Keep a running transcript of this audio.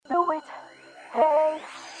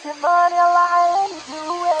What's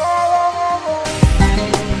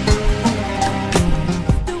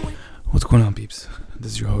going on, peeps?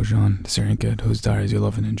 This is your host, John, the Syrian kid whose diaries you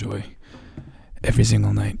love and enjoy every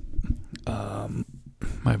single night.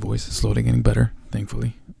 My voice is slowly getting better,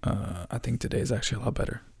 thankfully. I think today is actually a lot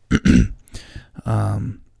better.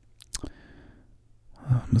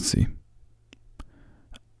 Let's see.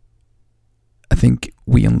 I think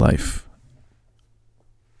we in life,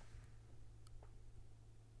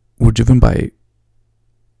 we're driven by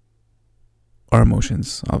our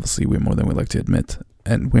emotions, obviously, way more than we like to admit,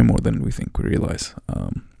 and way more than we think we realize.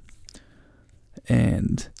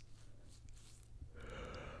 And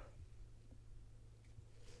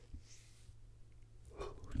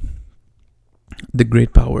the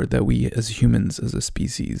great power that we as humans, as a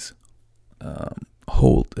species,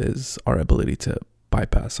 hold is our ability to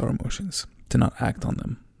bypass our emotions, to not act on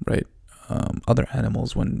them, right? Other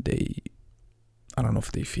animals, when they, I don't know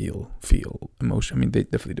if they feel emotion. I mean, they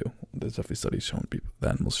definitely do. There's definitely studies showing people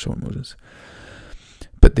that animals show emotions,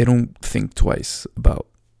 but they don't think twice about.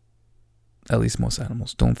 At least most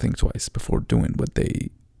animals don't think twice before doing what they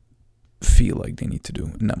feel like they need to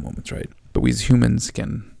do in that moment, right? But we as humans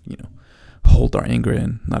can, hold our anger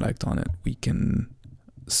in, not act on it. We can,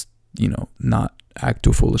 not act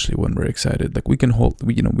too foolishly when we're excited. Like we can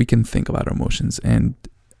we can think about our emotions and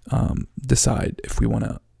decide if we want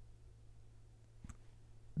to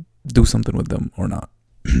do something with them or not.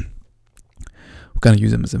 We kind of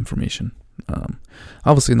use them as information.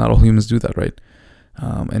 Obviously, not all humans do that, right?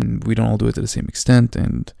 And we don't all do it to the same extent,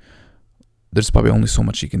 and there's probably only so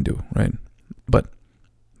much you can do, right? But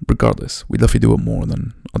regardless, we definitely do it more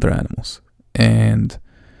than other animals. And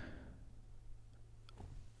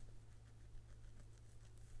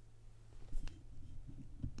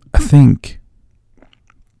I think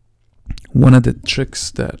one of the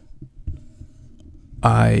tricks that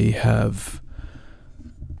I have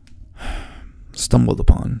stumbled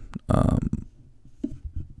upon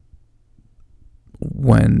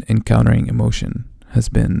when encountering emotion has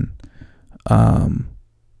been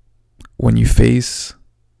when you face,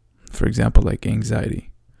 for example, like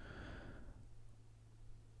anxiety.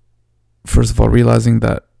 First of all, realizing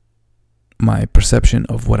that my perception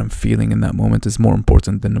of what I'm feeling in that moment is more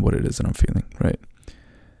important than what it is that I'm feeling, right?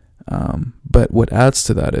 But what adds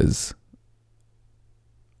to that is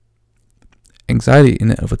anxiety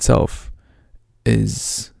in and of itself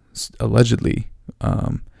is allegedly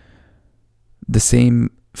the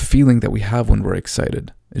same feeling that we have when we're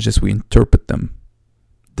excited. It's just we interpret them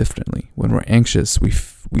differently. When we're anxious, we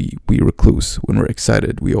recluse. When we're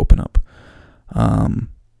excited, we open up.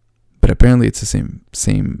 But apparently, it's the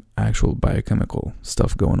same actual biochemical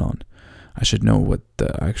stuff going on. I should know what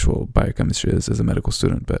the actual biochemistry is as a medical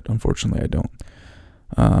student, but unfortunately, I don't.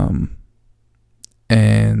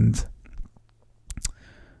 And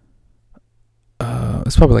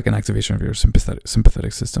it's probably like an activation of your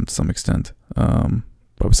sympathetic system to some extent.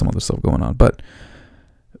 Probably some other stuff going on, but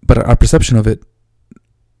our perception of it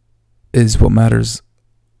is what matters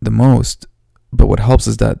the most. But what helps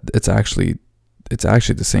is that it's actually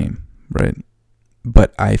the same, right?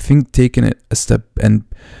 But I think taking it a step beyond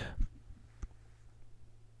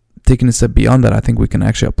that, I think we can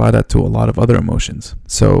actually apply that to a lot of other emotions.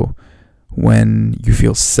 So when you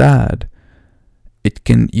feel sad,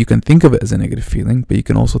 you can think of it as a negative feeling, but you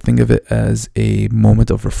can also think of it as a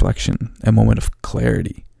moment of reflection, a moment of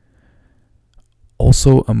clarity,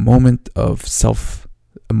 also a moment of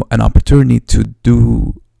an opportunity to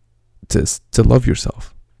love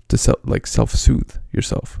yourself, to self-soothe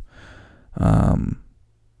yourself.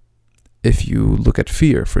 If you look at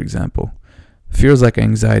fear, for example, fear is like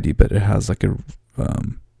anxiety, but it has like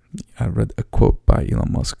I read a quote by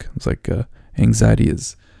Elon Musk. It's like anxiety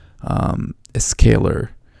is a scalar,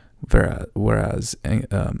 whereas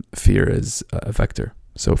fear is a vector.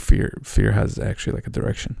 So fear has actually like a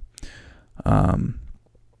direction.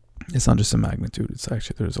 It's not just a magnitude. It's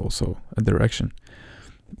actually, there's also a direction.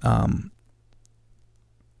 And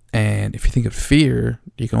if you think of fear,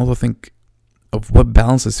 you can also think of what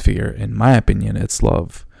balances fear. In my opinion, it's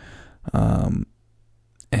love.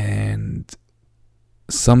 And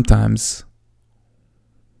sometimes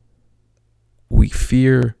we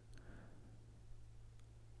fear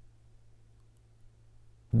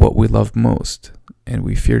what we love most, and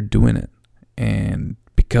we fear doing it. And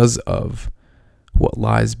because of what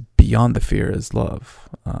lies beyond the fear is love,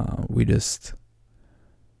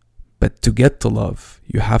 but to get to love,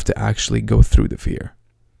 you have to actually go through the fear,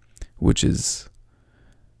 which is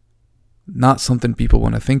not something people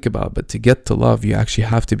want to think about. But to get to love, you actually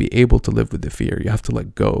have to be able to live with the fear. You have to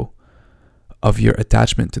let go of your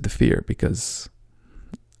attachment to the fear, because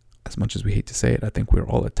as much as we hate to say it, I think we're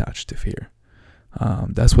all attached to fear.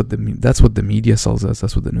 That's what the media sells us.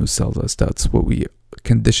 That's what the news sells us. That's what we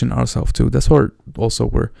condition ourselves to. That's what also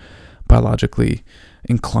we're biologically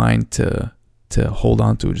inclined to hold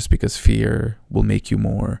on to, just because fear will make you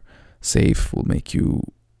more safe, will make you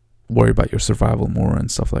worry about your survival more and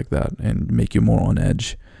stuff like that, and make you more on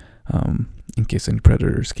edge in case any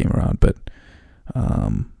predators came around. But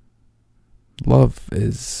love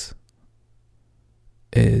is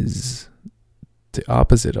the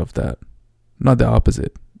opposite of that. Not the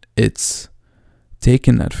opposite. It's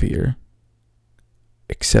taking that fear,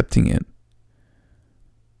 accepting it,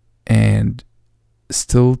 and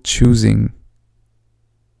still choosing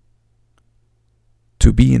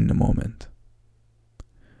to be in the moment.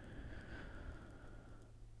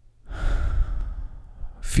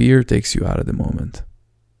 Fear takes you out of the moment.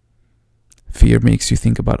 Fear makes you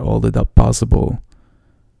think about all the possible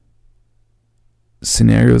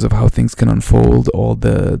scenarios of how things can unfold, all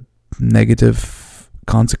the negative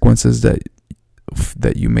consequences that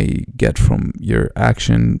you may get from your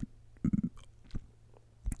action.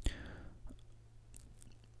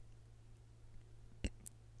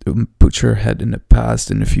 Put your head in the past,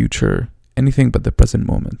 in the future, anything but the present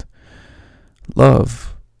moment.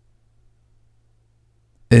 Love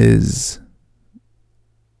is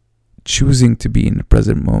choosing to be in the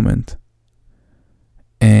present moment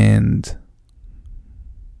and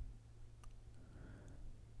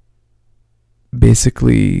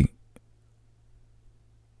basically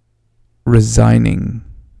resigning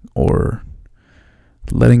or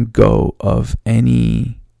letting go of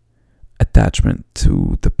any attachment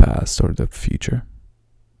to the past or the future.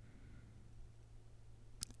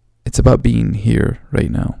 It's about being here right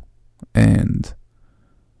now, and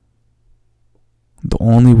the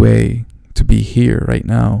only way to be here right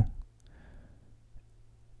now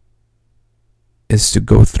is to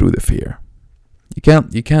go through the fear. You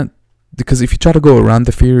can't, because if you try to go around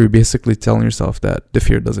the fear, you're basically telling yourself that the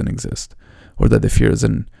fear doesn't exist, or that the fear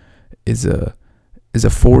is a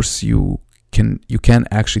force you can't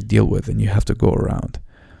actually deal with, and you have to go around.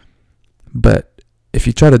 But if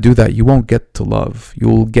you try to do that, you won't get to love. You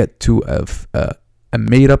will get to a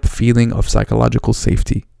made up feeling of psychological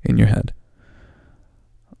safety in your head,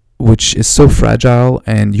 which is so fragile,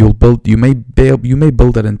 and you may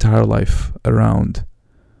build an entire life around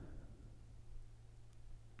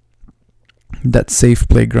that safe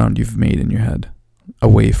playground you've made in your head,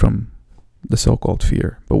 away from the so-called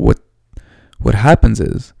fear. But what happens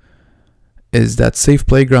is that safe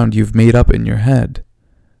playground you've made up in your head,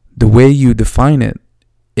 the way you define it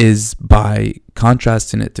is by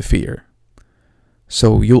contrasting it to fear.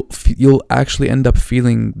 So you'll actually end up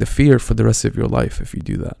feeling the fear for the rest of your life if you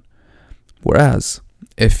do that. Whereas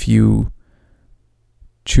if you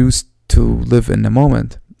choose to live in the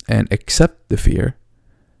moment and accept the fear,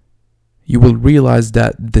 you will realize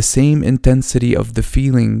that the same intensity of the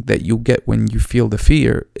feeling that you get when you feel the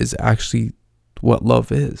fear is actually what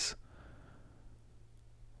love is.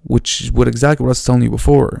 Which is exactly what I was telling you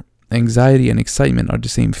before. Anxiety and excitement are the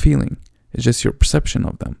same feeling. It's just your perception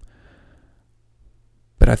of them.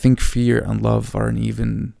 But I think fear and love are an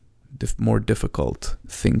even more difficult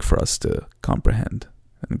thing for us to comprehend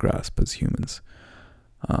and grasp as humans.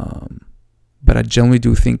 But I generally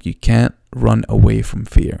do think you can't run away from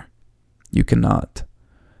fear. You cannot.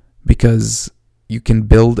 Because you can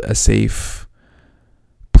build a safe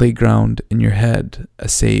playground in your head, a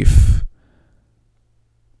safe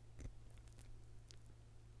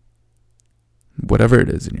whatever it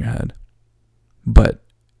is in your head. But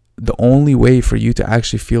the only way for you to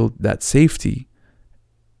actually feel that safety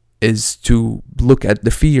is to look at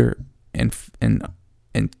the fear and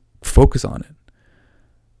focus on it.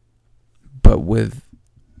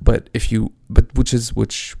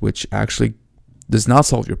 Which actually does not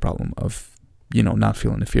solve your problem of, not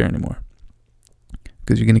feeling the fear anymore,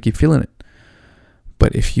 because you're going to keep feeling it.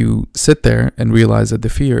 But if you sit there and realize that the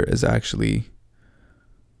fear is actually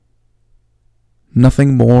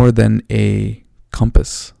nothing more than a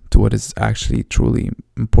compass to what is actually truly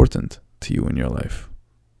important to you in your life.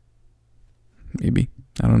 Maybe,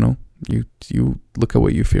 I don't know. You look at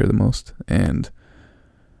what you fear the most, and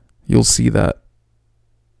you'll see that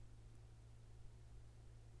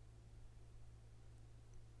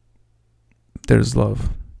there's love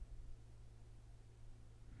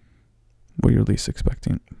where you're least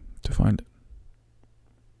expecting to find it.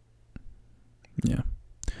 Yeah.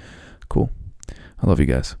 Cool. I love you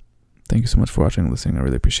guys. Thank you so much for watching and listening. I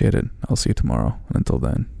really appreciate it. I'll see you tomorrow. And until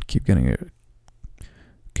then, continue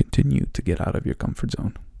to get out of your comfort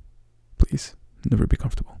zone. Please, never be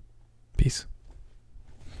comfortable. Peace.